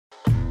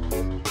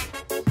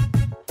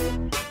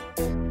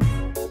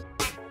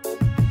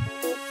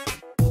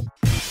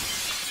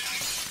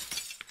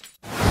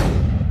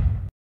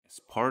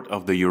Part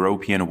of the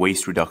European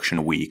Waste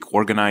Reduction Week,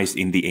 organized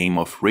in the aim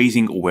of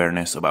raising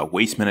awareness about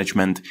waste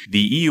management,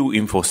 the EU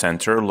Info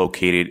Center,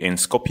 located in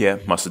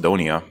Skopje,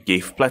 Macedonia,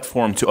 gave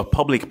platform to a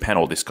public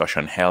panel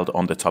discussion held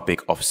on the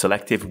topic of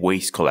selective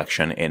waste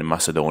collection in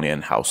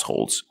Macedonian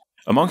households.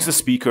 Amongst the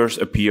speakers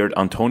appeared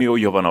Antonio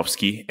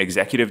Jovanovski,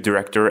 executive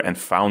director and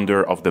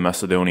founder of the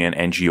Macedonian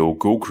NGO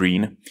Go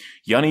Green,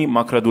 Jani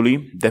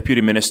Makraduli, deputy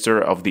minister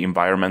of the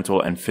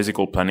Environmental and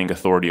Physical Planning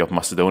Authority of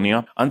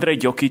Macedonia, Andrei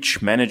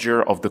Gjokic,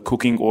 manager of the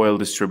cooking oil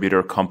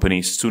distributor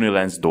company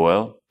Sunilens,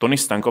 Toni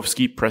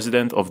Stankovski,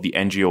 president of the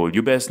NGO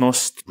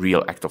Ljubeznost,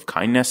 Real Act of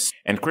Kindness,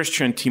 and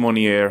Christian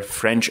Thimonier,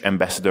 French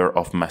ambassador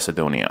of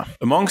Macedonia.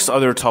 Amongst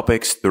other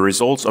topics, the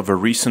results of a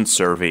recent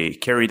survey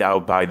carried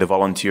out by the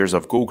volunteers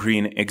of Go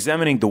Green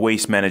examining the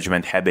waste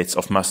management habits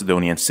of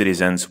Macedonian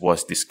citizens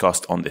was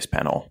discussed on this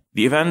panel.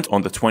 The event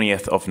on the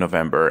 20th of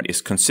November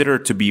is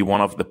considered to be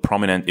one of the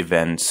prominent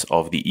events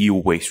of the EU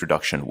Waste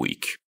Reduction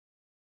Week.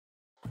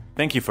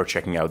 Thank you for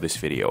checking out this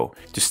video.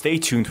 To stay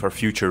tuned for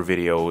future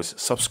videos,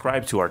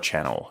 subscribe to our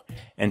channel.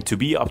 And to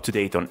be up to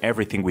date on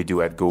everything we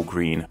do at Go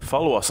Green,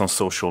 follow us on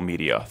social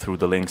media through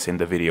the links in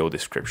the video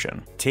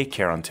description. Take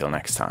care until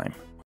next time.